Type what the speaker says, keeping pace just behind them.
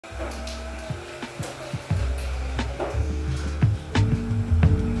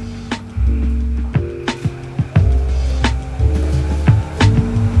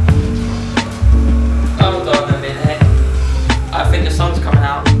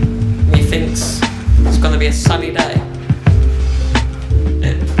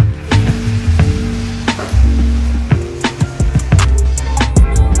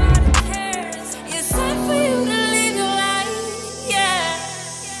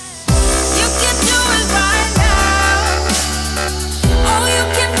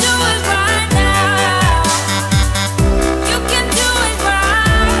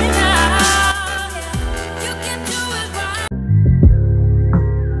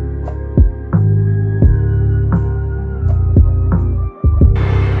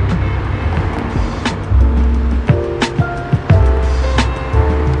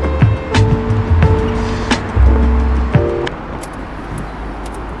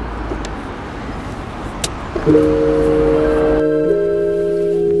Yeah.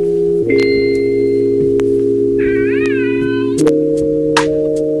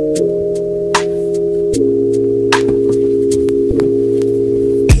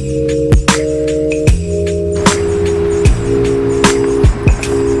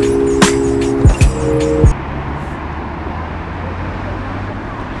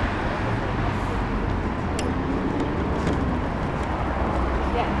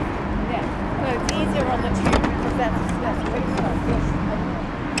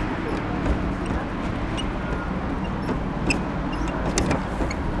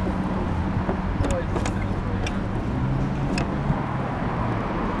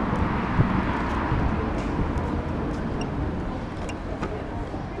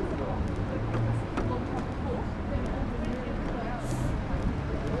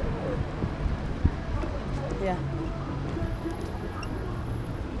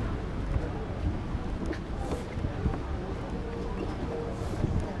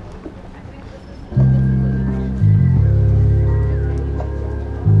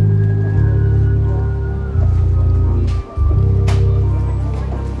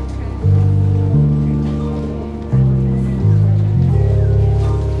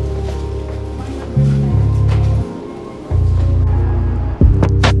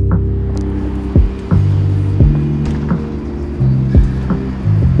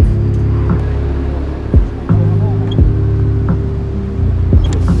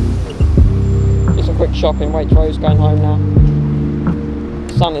 Shopping, Waitrose, going home now.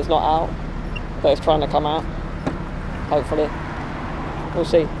 Sun is not out, but it's trying to come out. Hopefully. We'll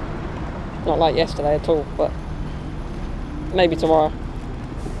see. Not like yesterday at all, but maybe tomorrow.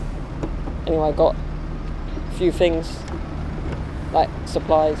 Anyway, I got a few things, like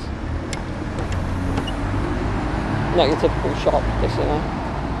supplies. Not your typical shop, just, you know.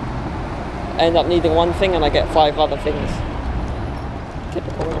 I end up needing one thing and I get 5 other things.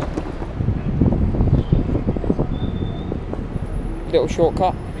 Typical, isn't it? Little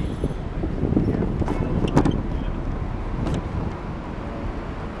shortcut.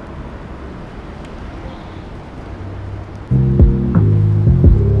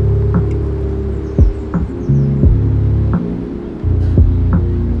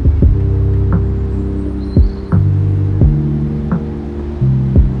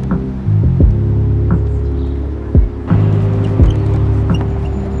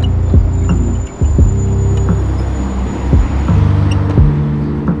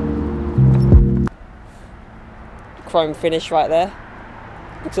 Chrome finish right there.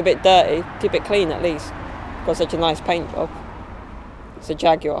 Looks a bit dirty, keep it clean at least. Got such a nice paint job. It's a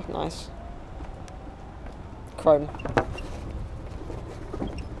Jaguar, nice. Chrome.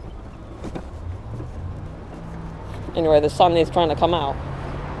 Anyway, the sun is trying to come out.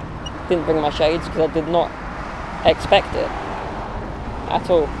 Didn't bring my shades because I did not expect it at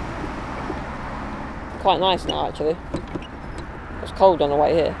all. Quite nice now actually. It was cold on the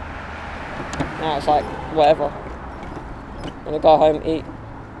way here. Now it's like whatever. I'm gonna go home, eat,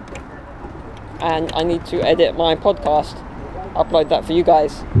 and I need to edit my podcast, upload that for you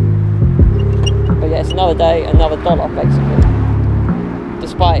guys. But yeah, it's another day, another dollar basically,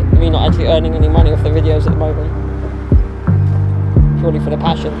 despite me not actually earning any money off the videos at the moment, purely for the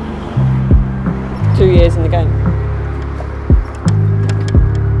passion. 2 years in the game.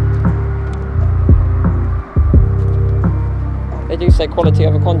 They do say quality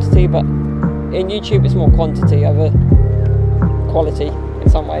over quantity, but in YouTube it's more quantity over quality in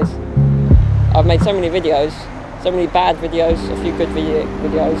some ways. I've made so many videos, so many bad videos, a few good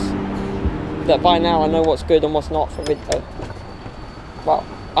videos, that by now I know what's good and what's not for video. Well,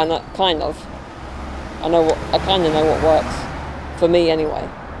 I know, kind of. I kind of know what works for me anyway,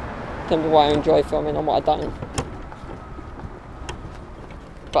 in terms of what I enjoy filming and what I don't.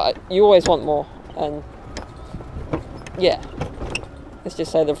 But you always want more, and yeah, let's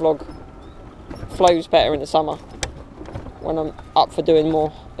just say the vlog flows better in the summer, when I'm up for doing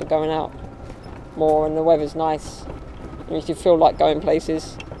more and going out more and the weather's nice and you feel like going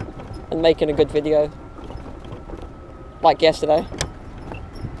places and making a good video like yesterday.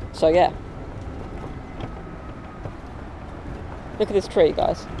 So yeah, look at this tree,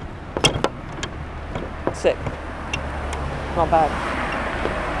 guys. Sick. Not bad.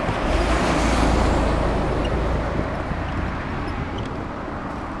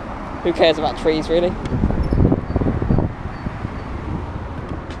 Who cares about trees really?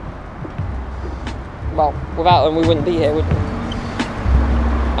 Well, without them we wouldn't be here, would we?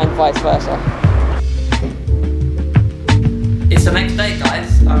 And vice versa. It's the next day,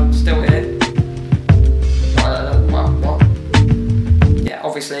 guys. I'm still here. Well, yeah,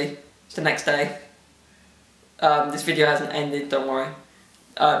 obviously, it's the next day. This video hasn't ended, don't worry.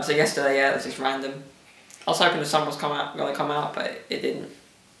 So yesterday, yeah, it was just random. I was hoping the sun was going to come out, but it didn't.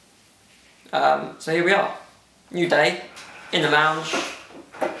 So here we are. New day, in the lounge.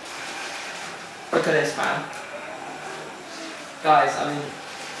 Look at this, man. Guys, I mean,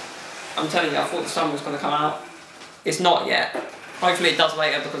 I'm telling you, I thought the sun was going to come out. It's not yet. Hopefully it does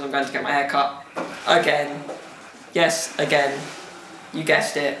later because I'm going to get my hair cut. Again. Yes, again. You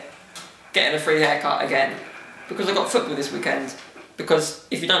guessed it. Getting a free haircut again. Because I got football this weekend. Because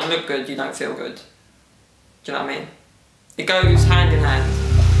if you don't look good, you don't feel good. Do you know what I mean? It goes hand in hand.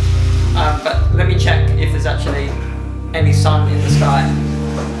 But let me check if there's actually any sun in the sky.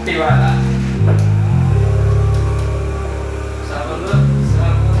 Be right back. Let's have a look. Let's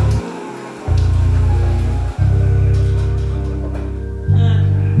have a look.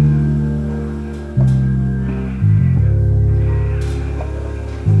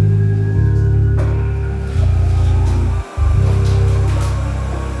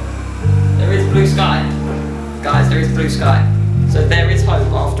 There is blue sky. Guys, there is blue sky. So there is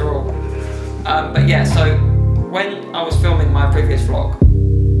hope after all. But yeah, so when I was filming my previous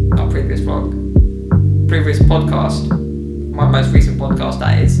podcast, my most recent podcast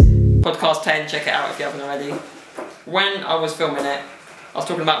that is, podcast 10, check it out if you haven't already. When I was filming it, I was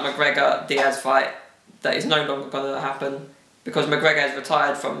talking about McGregor-Diaz fight that is no longer going to happen because McGregor has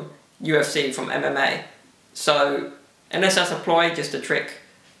retired from UFC, from MMA. So unless that's a ploy, just a trick,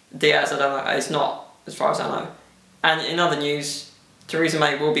 Diaz, I don't know, it's not, as far as I know. And in other news, Theresa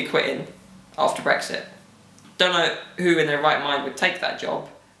May will be quitting after Brexit. Don't know who in their right mind would take that job,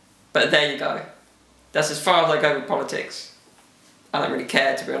 but there you go. That's as far as I go with politics. I don't really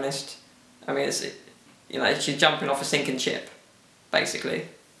care, to be honest. I mean, it's, you know, she's jumping off a sinking ship, basically.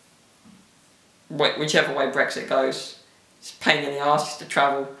 Whichever way Brexit goes, it's a pain in the arse just to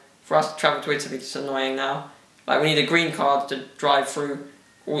travel. For us to travel to Italy, it's annoying now. Like, we need a green card to drive through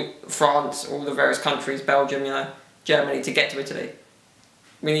France, all the various countries, Belgium, you know, Germany, to get to Italy.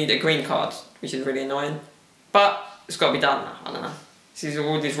 We need a green card, which is really annoying. But it's got to be done now. I don't know. This is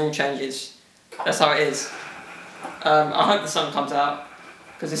all these rule changes. That's how it is. I hope the sun comes out,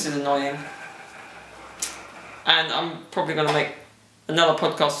 because this is annoying. And I'm probably going to make another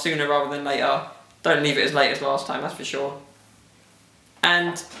podcast sooner rather than later. Don't leave it as late as last time, that's for sure.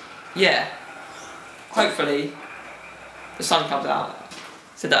 And, yeah. Hopefully, the sun comes out.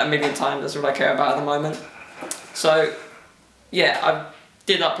 I've said that a million times, that's all I care about at the moment. So, yeah, I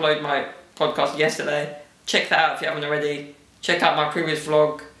did upload my podcast yesterday. Check that out if you haven't already. Check out my previous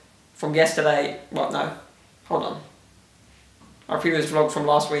vlog from yesterday. Well, no, hold on. My previous vlog from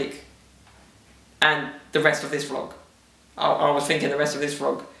last week. And the rest of this vlog. I was thinking the rest of this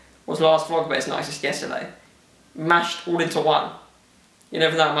vlog was last vlog, but it's not, it's just yesterday. Mashed all into one. You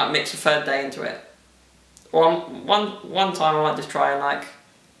never know, I might mix a third day into it. Or one time I might just try and like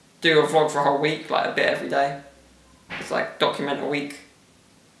do a vlog for a whole week, like a bit every day. It's like document a week.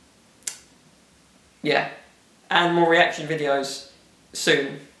 Yeah. And more reaction videos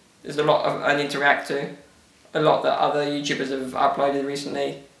soon. There's a lot I need to react to. A lot that other YouTubers have uploaded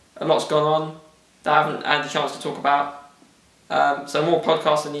recently. A lot's gone on that I haven't had the chance to talk about. So more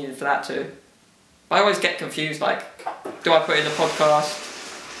podcasts are needed for that too. But I always get confused, like, do I put in a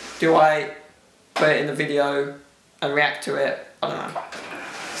podcast? Do I put it in the video and react to it? I don't know.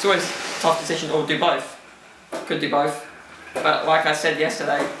 It's always a tough decision, or do both. Could do both. But like I said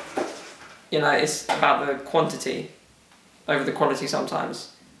yesterday, you know, it's about the quantity over the quality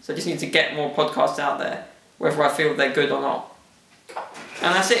sometimes. So I just need to get more podcasts out there, whether I feel they're good or not.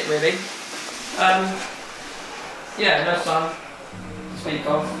 And that's it, really. Yeah, no sun to speak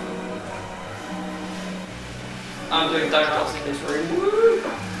of. I'm doing donuts in this room. Woo!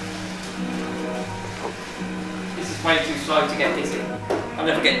 This is way too slow to get dizzy. I'll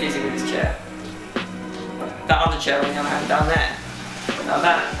never get dizzy with this chair. That other chair on the other hand down there. Now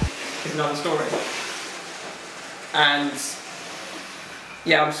that is another story. And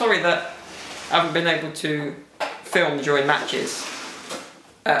yeah, I'm sorry that I haven't been able to film during matches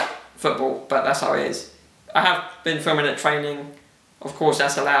at football, but that's how it is. I have been filming at training, of course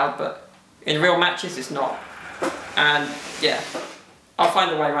that's allowed, but in real matches it's not. And yeah, I'll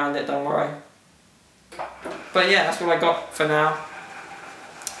find a way around it, don't worry. But yeah, that's all I got for now.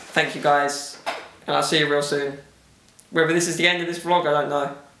 Thank you guys, and I'll see you real soon. Whether this is the end of this vlog, I don't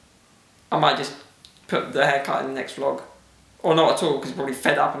know. I might just put the haircut in the next vlog. Or not at all, because I'm probably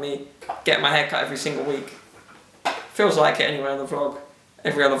fed up of me getting my haircut every single week. Feels like it anyway on the vlog.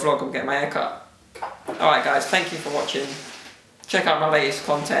 Every other vlog I'm getting my haircut. Alright guys, thank you for watching. Check out my latest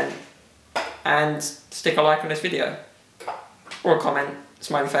content. And stick a like on this video. Or a comment,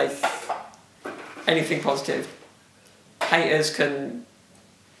 smiley face. anything positive. Haters can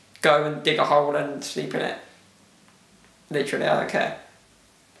go and dig a hole and sleep in it. Literally, I don't care.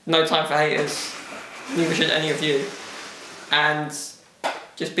 No time for haters, neither should any of you. And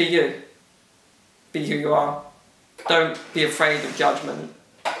just be you. Be who you are. Don't be afraid of judgment.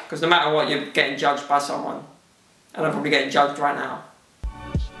 Because no matter what, you're getting judged by someone. And I'm probably getting judged right now.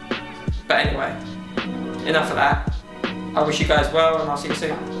 But anyway, enough of that. I wish you guys well and I'll see you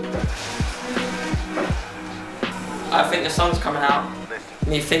soon. I think the sun's coming out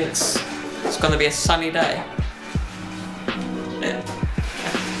and he thinks it's going to be a sunny day. Yeah.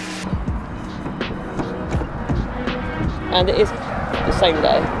 And it is the same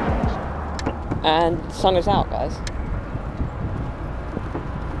day. And the sun is out, guys.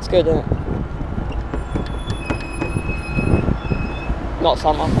 It's good, isn't it? Not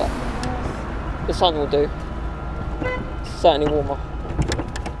summer, but the sun will do. It's certainly warmer.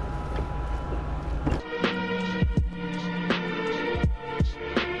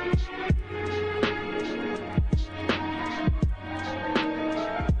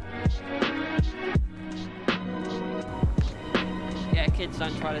 Yeah, kids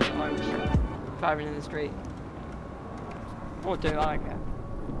don't try this at home. Driving in the street. Or do, I don't care.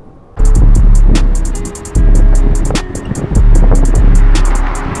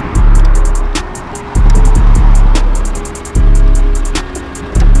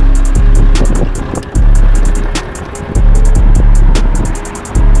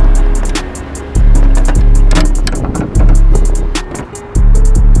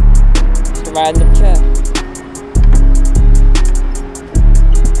 Random chair.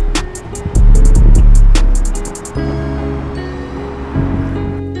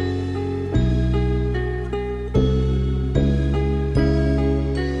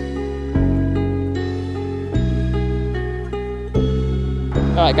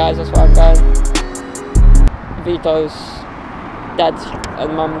 Alright guys, that's where I'm going. Vito's dad's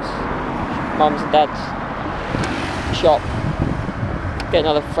and mum's and dad's shop. Get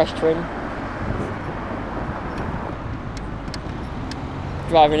another fresh trim.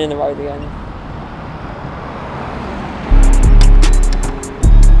 Driving in the road again.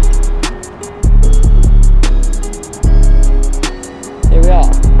 Here we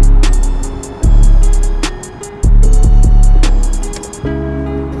are.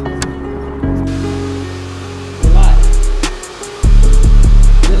 We're live.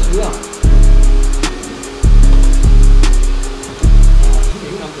 Yes, we are.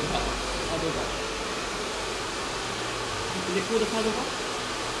 Here comes the paddle brush. Is it called a paddle brush?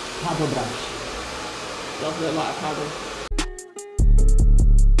 Paddle brush. Does look like a paddle.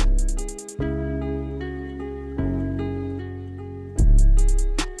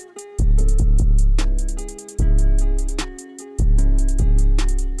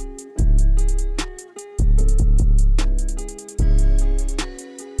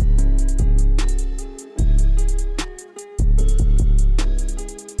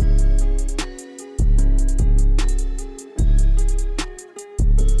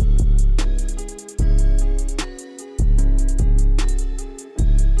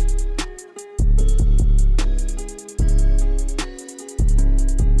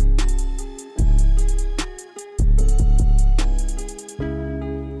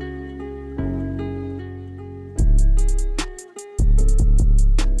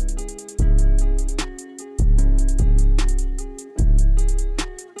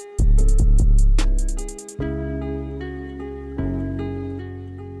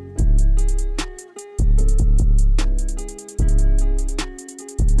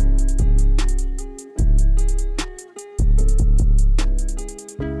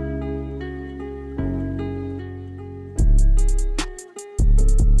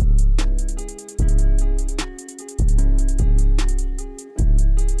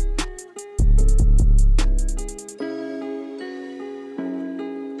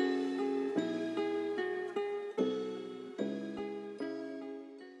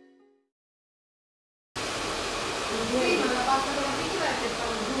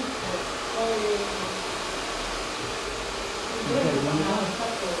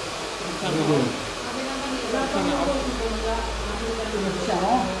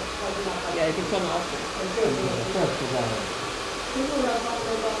 Yeah, you can turn it off.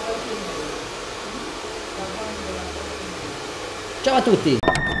 Ciao a tutti!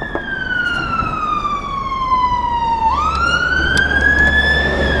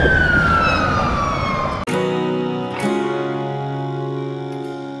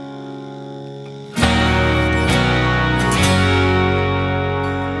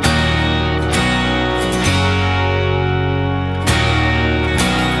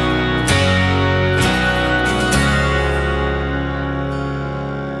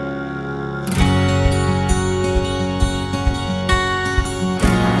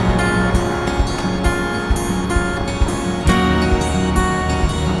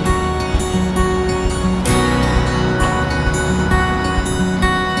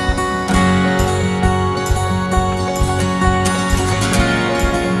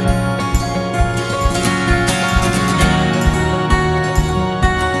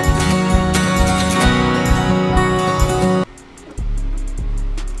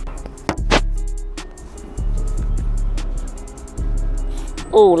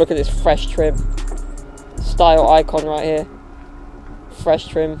 Oh, look at this fresh trim. Style icon right here. Fresh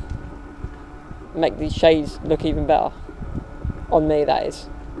trim. Make these shades look even better. On me, that is.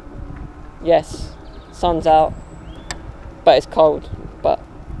 Yes, sun's out, but it's cold. But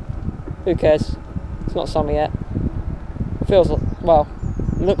who cares? It's not summer yet. Feels, well,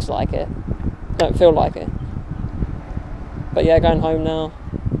 looks like it. Don't feel like it. But yeah, going home now.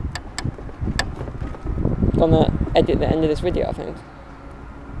 Gonna edit the end of this video, I think.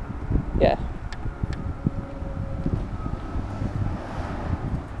 Yeah.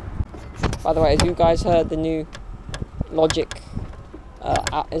 By the way, have you guys heard the new Logic?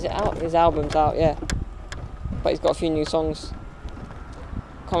 Is it out? His album's out, yeah. But he's got a few new songs.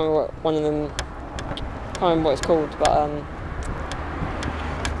 Can't remember what one of them. Can't remember what it's called, but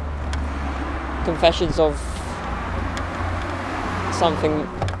Confessions of something,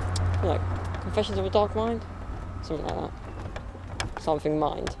 like Confessions of a Dark Mind, something like that. Something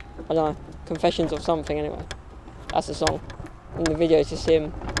Mind. I don't know. Confessions of something. Anyway, that's the song. And the video is just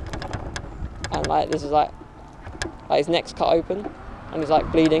him. And like this is like his neck's cut open, and he's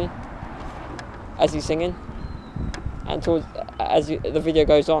like bleeding as he's singing. And as the video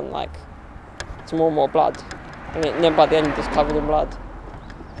goes on, like it's more and more blood, and then by the end it's covered in blood.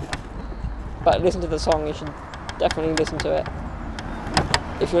 But listen to the song. You should definitely listen to it.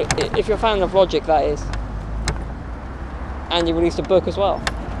 If you're a fan of VlOG, that is. And he released a book as well.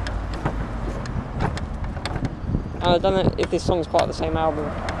 And I don't know if this song's part of the same album,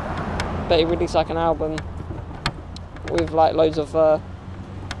 but he released like an album with like loads of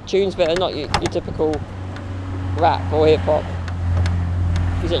tunes, but they're not your typical rap or hip hop.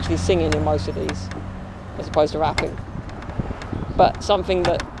 He's actually singing in most of these, as opposed to rapping. But something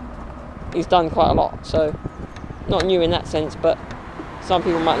that he's done quite a lot, so not new in that sense, but some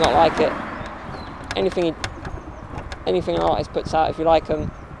people might not like it. Anything an artist puts out, if you like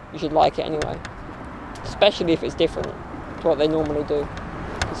them, you should like it anyway. Especially if it's different to what they normally do.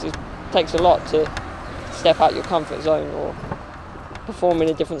 It takes a lot to step out your comfort zone or perform in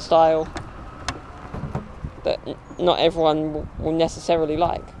a different style that not everyone will necessarily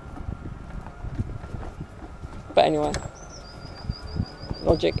like. But anyway,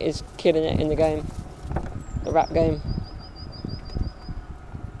 Logic is killing it in the game, the rap game.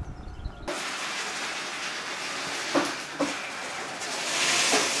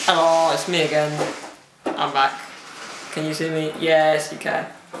 Hello, it's me again. I'm back. Can you see me? Yes, you can.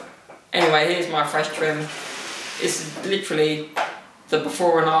 Anyway, here's my fresh trim. It's literally the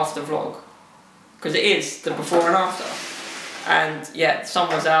before and after vlog. Because it is the before and after. And yeah, the sun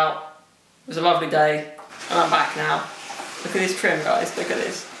was out. It was a lovely day. And I'm back now. Look at this trim, guys. Look at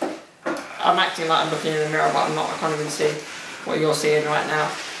this. I'm acting like I'm looking in the mirror, but I'm not. I can't even see what you're seeing right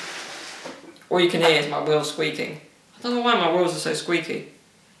now. All you can hear is my wheels squeaking. I don't know why my wheels are so squeaky.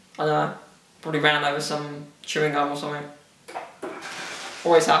 I don't know. Probably ran over some chewing gum or something.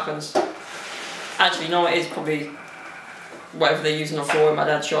 Always happens. Actually, you know what it is? Probably whatever they're using the floor in my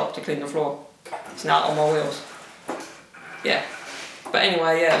dad's shop to clean the floor. It's now on my wheels. Yeah. But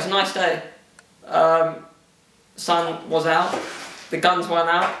anyway, yeah, it was a nice day. Sun was out. The guns weren't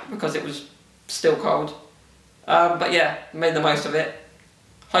out because it was still cold. But yeah, made the most of it.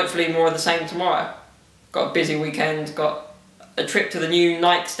 Hopefully more of the same tomorrow. Got a busy weekend. Got a trip to the new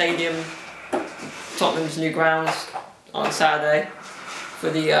Nike Stadium, Tottenham's new grounds, on Saturday for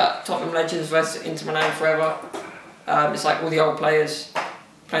the Tottenham Legends vs Inter Milan Forever. It's like all the old players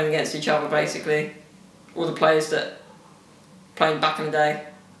playing against each other basically. All the players that playing back in the day.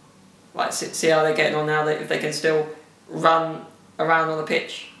 Like see how they're getting on now, if they can still run around on the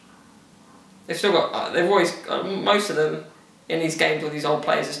pitch. They've still got, they've always, most of them in these games, all these old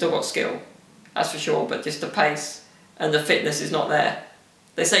players have still got skill, that's for sure, but just the pace and the fitness is not there.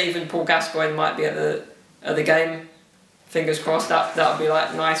 They say even Paul Gascoigne might be at the game. Fingers crossed, that would be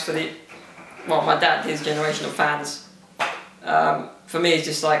like nice for the, well, my dad, his generation of fans. For me, it's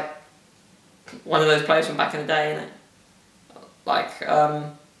just like one of those players from back in the day, innit? Like,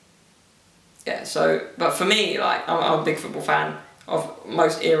 yeah. So, but for me, like, I'm a big football fan of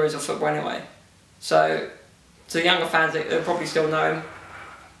most eras of football anyway. So, to the younger fans, they'll probably still know him.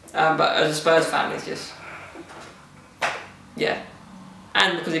 But as a Spurs fan, it's just, yeah.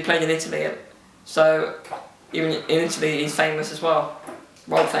 And because he played in Italy, so even in Italy he's famous as well,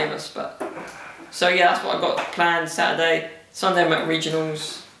 world famous. But so yeah, that's what I've got planned Saturday. Sunday I'm at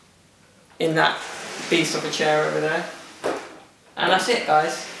regionals in that beast of a chair over there. And that's it,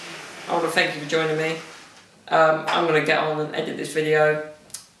 guys. I want to thank you for joining me. I'm going to get on and edit this video.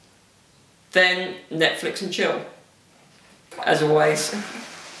 Then Netflix and chill, as always.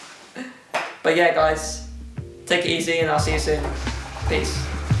 But yeah, guys, take it easy and I'll see you soon. Peace.